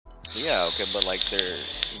Yeah, okay, but like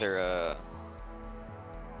they're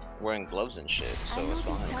wearing gloves and shit, so it's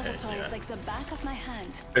fine. Okay, yeah. like the back of my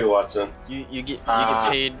hand. Hey Watson. You get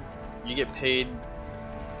paid. You get paid.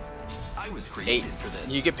 I was created for this.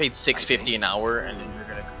 You get paid $6.50 an hour, and then you're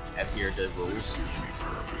gonna adhere to rules.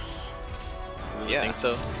 You Yeah. think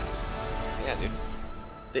so? Yeah,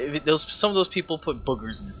 dude. Some of those people put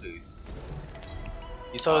boogers in the food.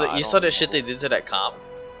 You saw that? I You saw don't that shit they did to that cop?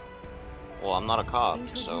 Well, I'm not a cop,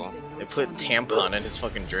 so They put tampon in his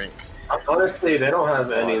fucking drink. Honestly, they don't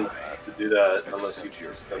have any to do that unless you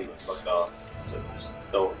piss them the fuck off. So just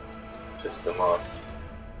don't piss them off.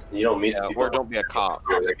 You don't meet yeah, people. or don't be a cop.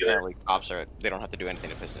 Regular. Apparently, cops they don't have to do anything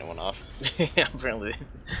to piss anyone off. Yeah, apparently.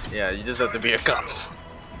 Yeah, you just have to be a cop.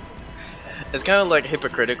 It's kind of like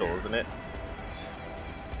hypocritical, isn't it?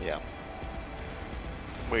 Yeah.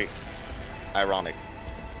 Wait. Ironic.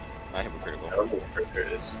 Not hypocritical. I don't think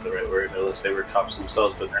hypocrite is the right word unless they were cops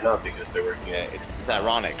themselves, but they're not because they're working. Yeah, it's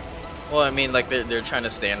ironic. Well, I mean, like they're trying to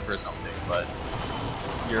stand for something, but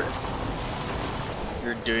you're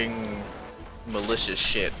doing malicious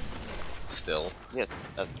shit still. Yes,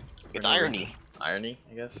 it's irony. Irony,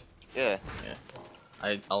 I guess. Yeah.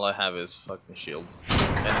 Yeah. All I have is fucking shields,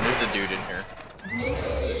 and there's a dude in here.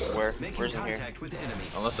 Where's in here? With enemy.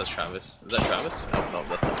 Unless that's Travis. Is that Travis? Oh no,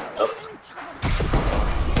 that's not Travis.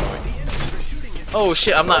 Oh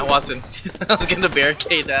shit! I'm not Watson. I was gonna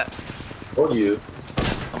barricade that. Or you.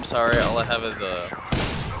 I'm sorry. All I have is a.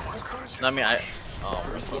 No, I mean Oh,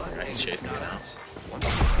 he's chasing me now.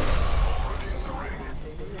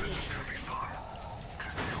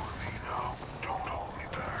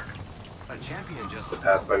 A champion just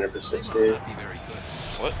Pathfinder for 60.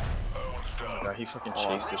 What? God, he fucking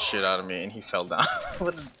chased the shit out of me and he fell down.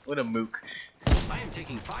 what a mook. I am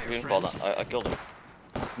taking fire. He didn't fall down. I killed him.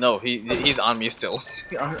 No, he's on me still.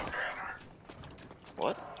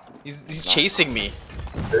 What? He's chasing me.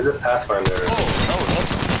 There's a Pathfinder.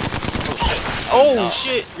 Oh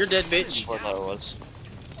shit! You're dead, bitch. What that was?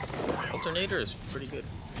 Alternator is pretty good.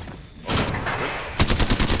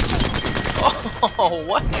 Oh,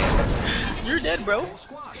 what? You're dead, bro.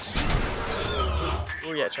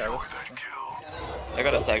 Where you at, Travis? I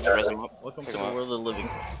got a stag to raise him up. Welcome to the world of the living.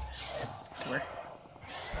 Come here.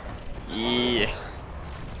 Yeah.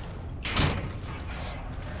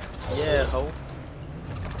 Yeah, ho.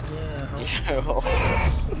 Yeah, ho.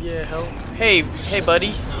 Yeah, ho. Hey,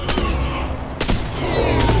 buddy.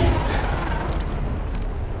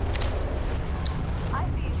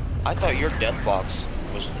 I thought your death box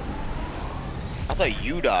was. I thought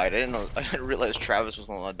you died. I didn't know. I didn't realize Travis was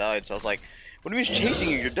the one that died. So I was like, "What do you mean he's chasing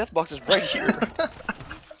you? Your death box is right here."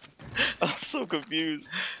 I was so confused.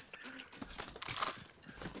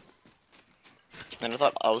 And I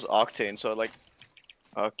thought I was Octane, so I like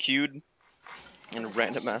queued in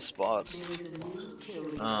random ass spots.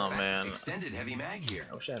 Oh man. Extended heavy mag here.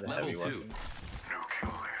 I wish I had a Level heavy 2. weapon.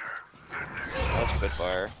 That's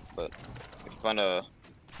Spitfire, but if you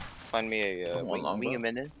find me a wing a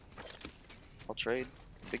minute, I'll trade.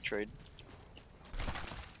 Big trade.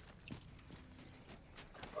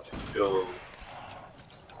 Go.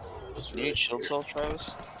 You need shield cell,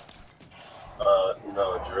 Travis?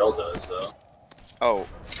 No, Jarrell does though. Oh,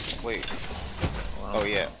 wait. Well, Oh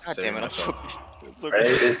yeah. God damn it! I'm so. Right?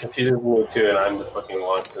 It confuses me too, and I'm the fucking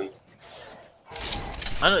Watson.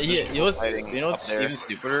 I don't. Yeah, you know what's up there. even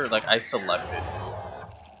stupider? Like I selected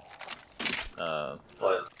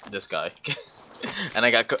What? this guy, and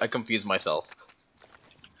I confused myself.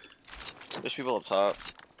 There's people up top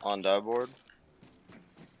on die board.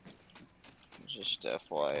 Just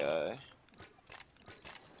FYI.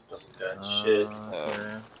 That shit.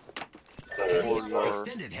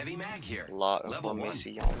 Extended heavy mag here. Lot of Level 1.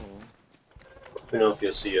 information. Let me know if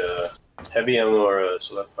you'll see a heavy ammo or a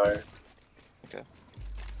select fire. Okay.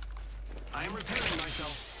 I am repairing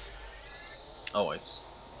myself. Always.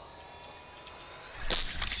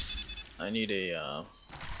 I need a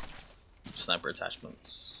sniper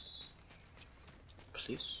attachments,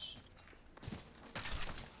 please.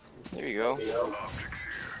 There you go. I don't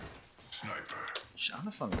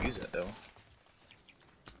know if I'm gonna use it though.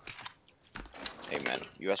 Hey man,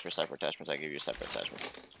 you asked for sniper attachments, I give you a sniper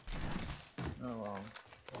attachment. Oh well.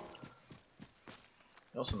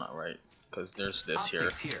 Also not right, because there's this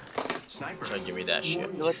here. Sniper. Try to give me that shit. I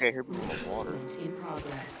feel like I hear people in the water. In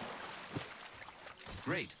progress.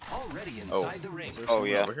 Great. Already inside the ring. Oh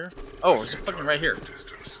yeah. Over here? Oh, it's fucking right here.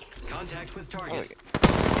 Contact with Oh, target. okay.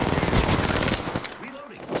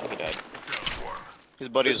 Reloading. He died. His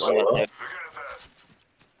buddy's on the head.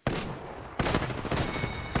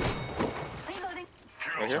 Reloading.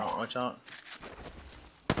 Right here? Watch out.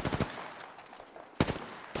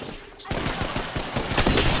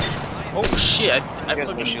 Oh shit! I guys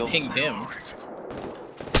no fucking shields? pinged him.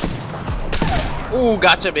 Ooh,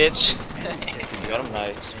 gotcha, bitch. You got him,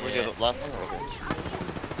 nice. Where's the other last one?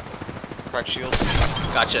 Okay. Crack shield.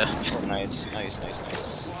 Gotcha. Oh, nice, nice, nice,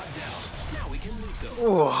 nice. Squad down. Now we can loot them.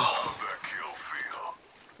 Ooh.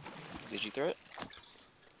 Did you throw it?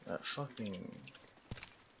 That fucking.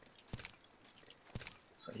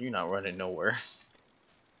 So you're not running nowhere.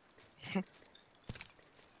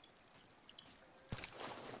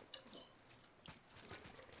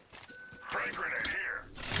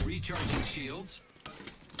 Recharging shields.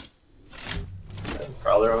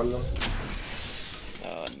 Prowler on them. I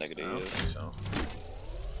don't Negative. think so.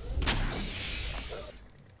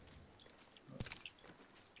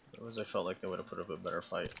 Otherwise, I felt like they would have put up a better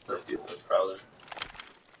fight. Let's do the Prowler.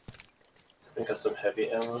 I think got some heavy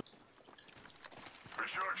ammo.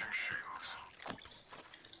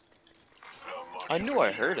 I knew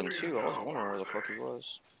I heard him too. I was wondering where the fuck he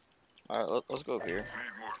was. Alright, let's go up here.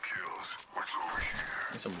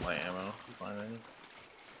 Need some light ammo. If you find any.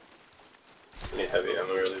 I need heavy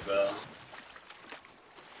ammo really bad.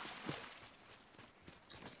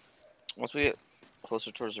 Once we get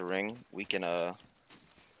closer towards the ring, we can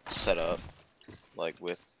set up like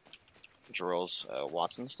with Jarrell's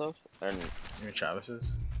Watson stuff, and Your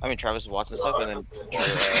Travis's? I mean Travis Watson stuff, and then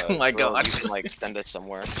Oh my Jarrell, god. you can like send it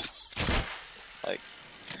somewhere like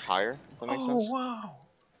higher. If that makes sense. Wow!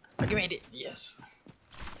 I made it. Yes.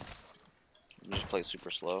 You just play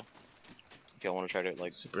super slow. If y'all want to try to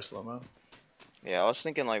like, Super slow mo. yeah, I was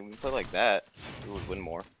thinking like we play like that, we would win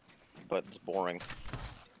more, but it's boring.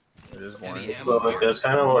 It is Heavy boring. ammo Well, here. that's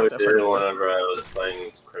kind of what I did Definitely. whenever I was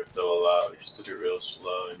playing crypto a lot. We just took it real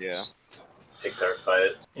slow. And Yeah. just picked our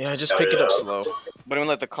fights. Yeah, just scout pick it up out. slow. But I mean,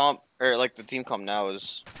 like the comp or like the team comp now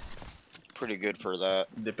is pretty good for that.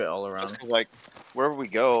 Dip it all Just around. 'cause, like wherever we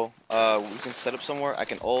go, we can set up somewhere. I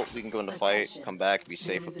can ult, we can go into fight, come back, be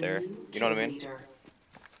safe up there. You know what I mean?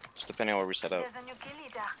 Just depending on where we set up.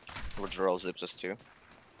 Where Jarrell zips us to.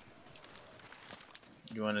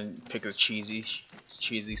 You want to pick a cheesy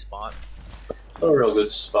spot? No real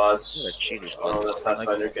good spots. Yeah, cheesy Oh, spots. that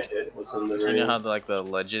Pathfinder get hit. What's in the So ring? you know how like the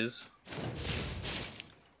ledges?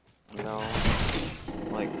 You know,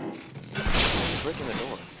 like breaking the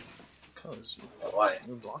door. Cause Why?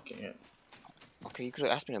 you're blocking it. Okay, you could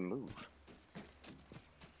have asked me to move.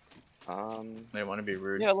 They want to be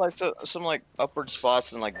rude. Yeah, like some like upward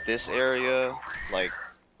spots in like this area, like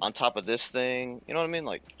on top of this thing. You know what I mean?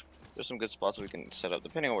 Like there's some good spots we can set up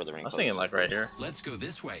depending on where the ring. I was thinking like right here. Let's go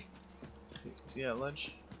this way. See that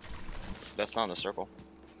ledge? That's not in the circle.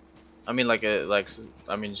 I mean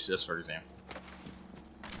I mean just for example.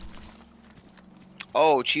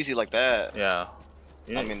 Oh, cheesy like that. Yeah.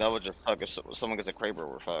 I mean that would just suck if someone gets a Kraber,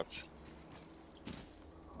 we're fucked.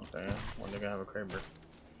 Okay. When they're gonna have a Kraber?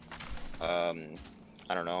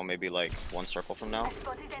 I don't know. Maybe like one circle from now.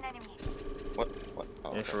 What? What?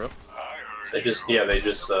 Oh, Yeah, okay. for real? They just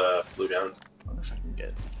flew down. I wonder if I can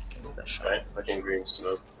get that shot. Right? Fucking green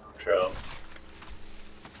smoke trail.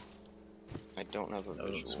 I don't have a That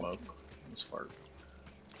wasn't visual. smoke. It's fart.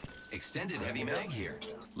 Extended heavy mag here.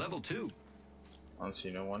 Level 2. I don't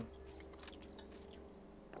see no one.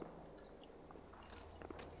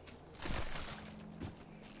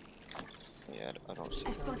 Yeah, I don't see.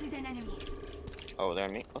 I spotted an enemy. Oh, there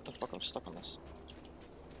me. What the fuck? I'm stuck on this.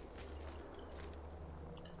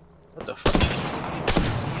 What the fuck?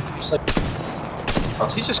 Just like.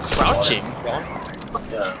 Is he just crouching?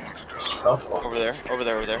 Yeah. Just crouch walk. Over there. Over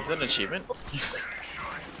there. Over there. Is that an achievement?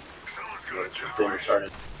 They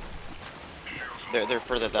retarded. They're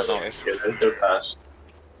further that way. Yeah, they're past.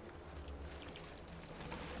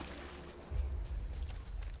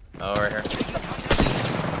 Oh, right here.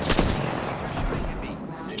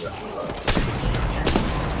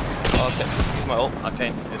 Oh, okay. Use my ult.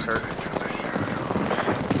 Octane is hurt.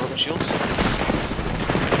 Broken shields.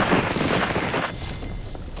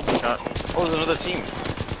 Shot. Oh, there's another team.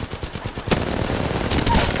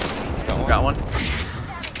 Got one.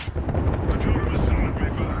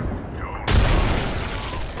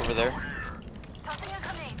 Over there.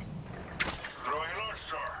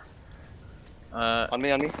 On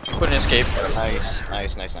me, on me. Put an escape. Nice,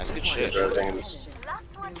 nice, nice, nice. Good shit. Everything is- Last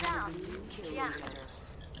one down. Yeah.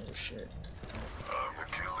 Oh shit.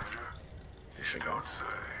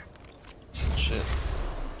 Good shit.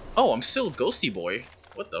 Oh, I'm still Ghosty Boy.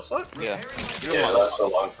 What the fuck? Yeah. Yeah, that's a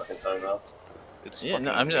long fucking time now. It's Yeah,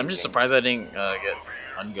 no, fucking I'm just amazing. surprised I didn't get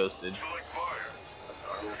unghosted.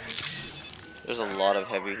 There's a lot of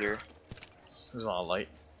heavy here. There's a lot of light.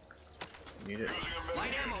 Need it.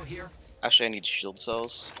 Light ammo here. Actually, I need shield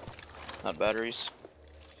cells, not batteries.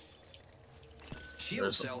 Shield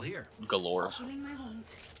There's cell here. galore. Healing my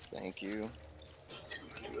wounds. Thank you.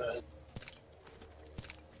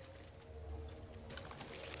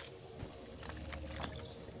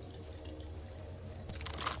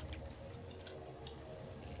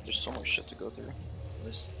 There's so much shit to go through.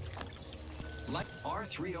 Like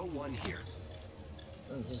R301 here.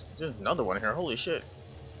 There's another one here. Holy shit.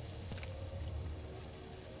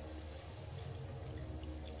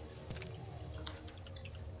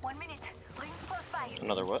 One minute. Rings close by.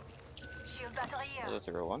 Another what? Shield battery here. Is it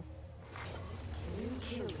 301? New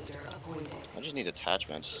kill leader appointed. I just need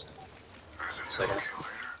attachments. Second.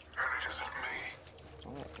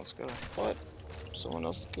 Alright, let's go. What? Someone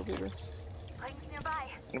else kill leader? Rings nearby.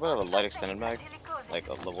 Anybody have a light extended mag? Until it closes. Like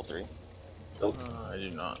a level 3? I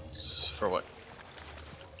do not. For what?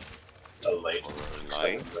 A light.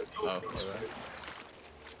 Light? Oh,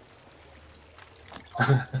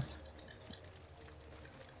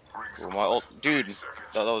 Well, my ult, dude,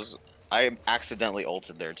 that was, I accidentally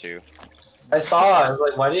ulted there too. I saw. I was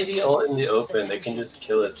like, why did he ult in the open? They can just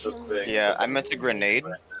kill it so quick. Yeah, I meant to grenade,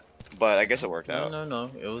 but I guess it worked No, out. no.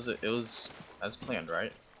 It was as planned,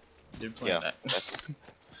 right? You did plan Yeah, that.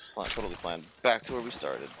 that's totally planned. Back to where we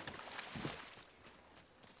started.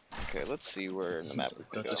 Okay, let's see where in the map we can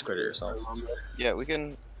Don't go. discredit yourself. Yeah, we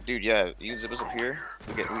can, dude. Yeah, you zip us up here.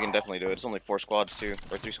 We can definitely do it. It's only 4 squads too,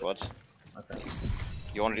 or 3 squads. Okay.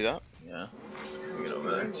 You want to do that? Yeah. We get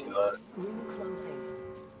over there. Room closing.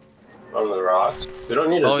 On the rocks. We don't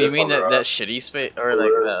need to Oh, zip you mean on the that rocks. shitty space or like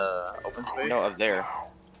the open space? No, up there.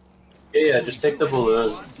 Yeah, just take the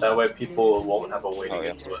balloon. That way people won't have a way to Oh, yeah.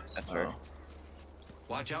 get to us. That's fair. Oh.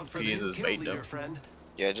 Watch out for He the uses kill bait, leader, though. friend.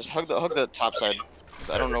 Yeah, just hug the top side. 'Cause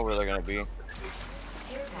I don't know where they're gonna be. Care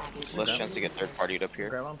package. Less chance to get third partied up here.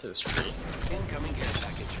 Grab onto this tree. Incoming care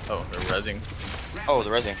package. Oh, they're rezzing. Oh, the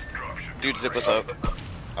resing. Dude, zip us up.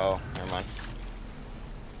 Oh, never mind.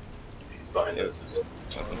 He's behind us.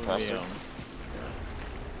 Nothing We, faster.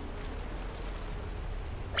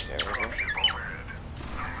 Yeah, we're here.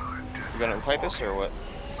 You gonna fight this or what?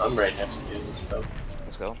 I'm right next to you. Let's go.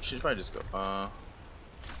 Let's go. Should probably just go. Oh,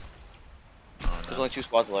 There's no. only 2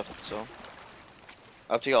 squads left, so.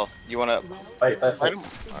 Up to y'all. You wanna Fight. fight them?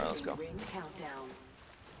 Alright, let's go. Ring countdown.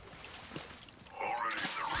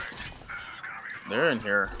 They're in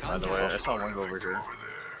here, by the way. I saw one go over here.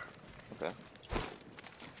 Okay.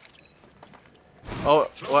 Oh,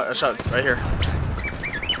 what? A shot right here.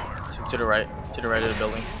 To the right. To the right of the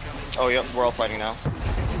building. Oh, yep, we're all fighting now.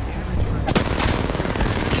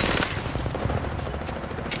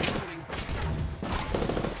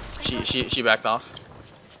 She backed off.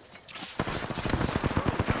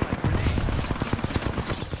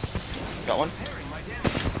 Got one? Repairing my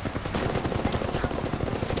damages.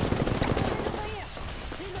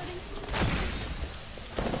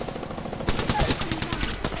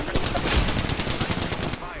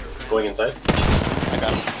 Going inside. I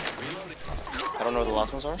got him. I don't know where the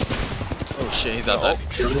last ones are. Oh shit, he's outside.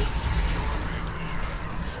 Really?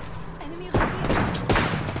 Enemy right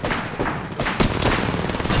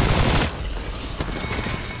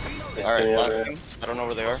here. Alright, Yeah, last yeah. team. I don't know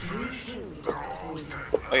where they are. New kill leader appointed.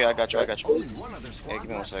 Oh yeah, I got you, I got you. One other squad give me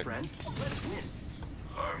one left, sec. friend. Let's win.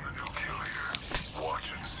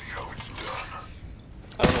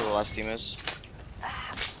 I don't know where the last team is.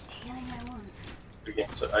 Healing my wounds.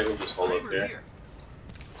 So I can just hold up Kraber there. here.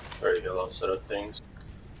 Already got a lot set of things.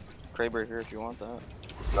 Kraber here if you want that.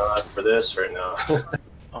 Not for this right now.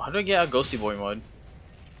 Oh, how do I get a Ghosty Boy mode?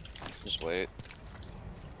 Just wait.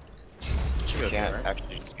 Should be You okay, can't right?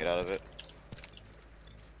 actually just get out of it.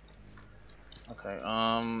 Okay,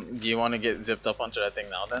 do you want to get zipped up onto that thing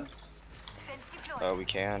now then? Defense deployed. We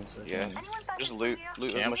can. So Yeah. Anyone back Just in loot here?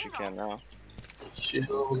 as Camp? much as you can now. Shield.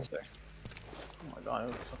 Oh my god, I have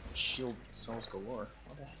a fucking shield cells galore.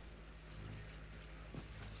 Okay.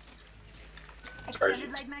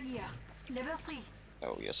 Extended light mag here. Level 3.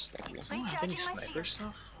 Oh yes, thank you. Does anyone have any Recharging my sniper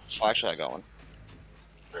shield. stuff? Oh, actually I Jesus. got one.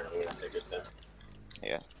 Alright, I'm gonna take it then.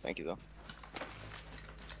 Yeah, thank you though.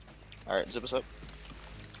 Alright, zip us up.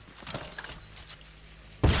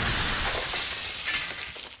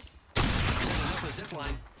 Opening up a zip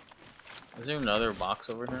line. Is there another box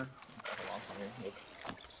over here? Okay, hold on, let me look.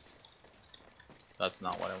 That's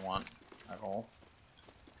not what I want at all.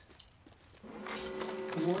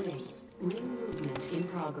 Warning. Ring movement in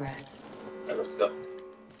progress. Alright, let's go.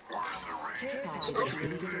 Care package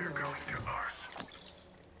being delivered.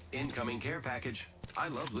 Incoming care package. I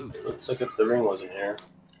love loot. Looks like if the ring wasn't here.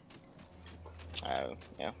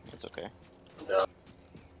 Yeah, it's okay. Yeah.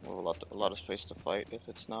 We have a lot of space to fight if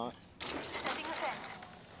it's not. Setting the fence.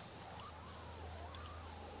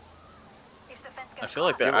 If the fence I feel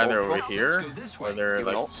like they're You have either ult? over here Let's go this or way. they're You have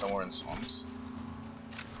like ult? somewhere in swamps.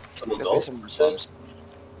 Someone's Definitely ult? some slums.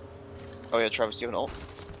 Oh yeah, Travis, do you have an ult?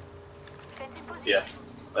 Yeah.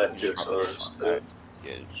 I have 2 Just drop it. accelerators. Alright.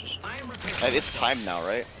 Yeah, just. I am repairing. It's time now,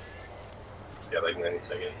 right? Yeah, like 90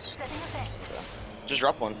 seconds. Just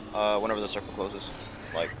drop one. Whenever the circle closes,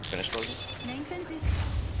 like finish closes.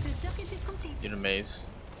 Need a maze.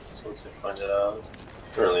 Once I find it out.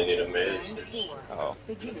 Don't really need a maze. There's Oh,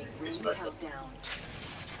 Beginning ring Expect- countdown.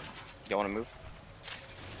 you want to move?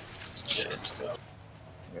 shit. So,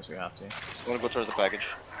 I guess we have to. You want to go towards the package?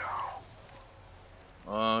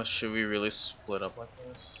 Should we really split up like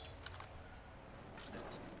this?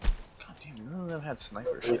 God damn, none of them had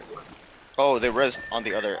snipers. Oh, they rezzed on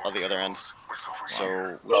the other end,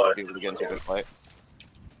 so we should be able to get into a good fight.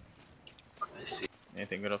 I see.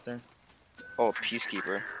 Anything good up there? Oh,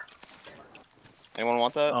 Peacekeeper. Anyone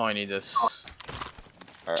want that? Oh, I need this.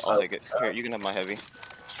 Alright, I'll take it. Here, you can have my heavy.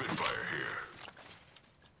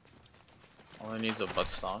 All I need is a butt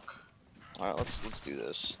stock. Alright, let's do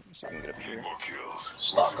this. Let's see if we can get up here.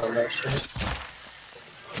 Stock on that shit.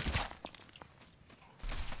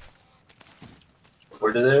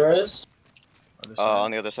 Where did they res? Other side.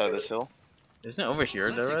 On the other side of this hill. Isn't it over here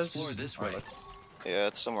Let's there is? explore this way. Yeah,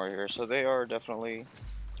 it's somewhere here. So they are definitely.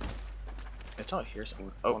 It's out here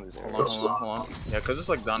somewhere. Oh, One is there. hold on. Yeah, cause it's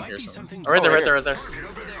like down Might here be somewhere. something Oh, right there, Oh, right there, right there. Target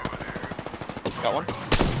over there. Got one.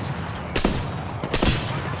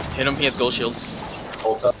 Hit him, he has gold shields.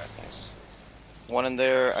 Ult up. Nice. One in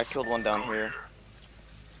there. I killed one down here.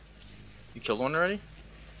 You killed one already?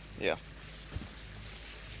 Yeah.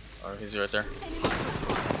 Oh, he's right there.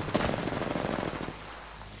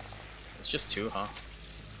 It's just 2, huh?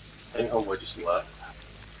 I think homeboy just left.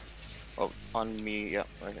 Oh, on me. Yeah,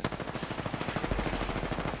 right here.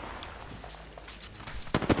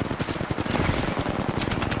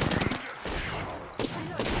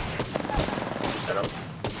 Get him.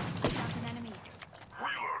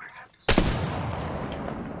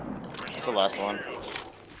 That's the last one.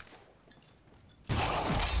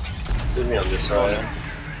 Leave me on this side.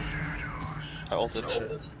 I ulted.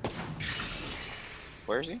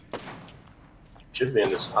 Where is he? Should be in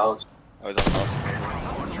this house. Oh, he's on top.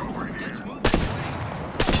 Let's move.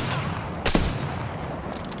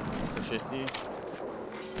 For 50.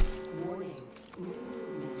 Warning.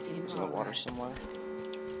 Movement in He's in the water progress. somewhere.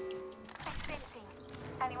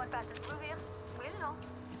 Anyone passes through here, we'll know.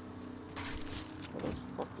 Where the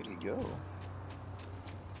fuck did he go?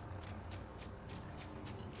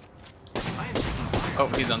 I am taking fire. Oh,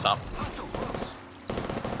 he's on top. Hostile close.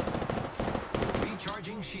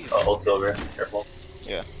 Recharging shield. Ult's over. Careful.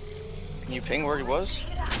 Yeah. Can you ping where he was?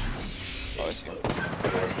 Oh, I see him.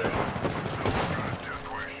 Everyone's there.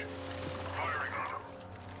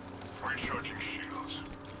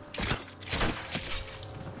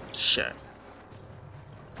 Shit.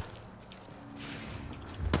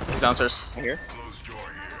 He's downstairs. I'm here.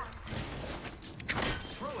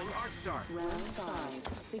 Throwing arc star. Round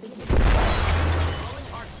 5. Beginning.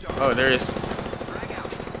 Throwing arc star. Oh, there he is. Frag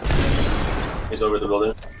out. He's over the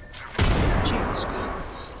building. Jesus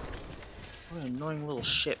Christ. What an annoying little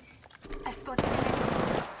shit. I've spotted an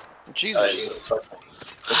enemy. Jesus. Fuck.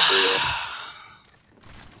 Good for you.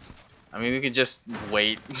 I mean, we could just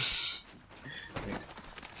wait. It's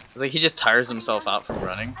like he just tires himself out from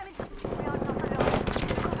running. I'm in. We are not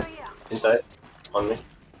alone. Over here. Inside. On me.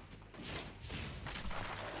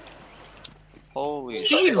 Holy Did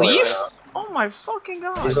shit. he leave? Oh my fucking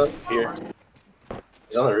He's god. on here.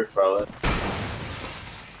 He's on the roof probably.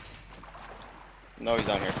 No, he's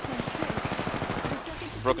down here.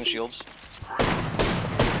 Broken shields.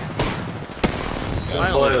 My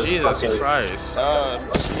Boy, lord, that's Jesus fucking- Christ.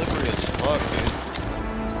 Slippery as fuck,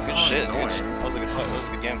 dude. Good shit, dude. annoying. That was a good fight. That was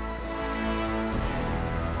a good game.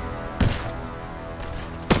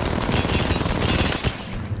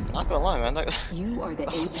 Not gonna lie, man. That You are the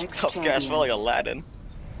Apex tough gas felt like champions. Aladdin.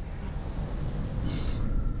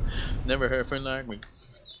 Never heard from like me.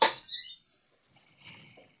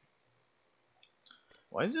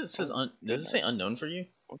 Why does it says does it say unknown for you,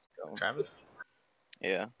 Let's go. Travis?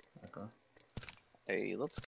 Yeah. Okay. Hey, let's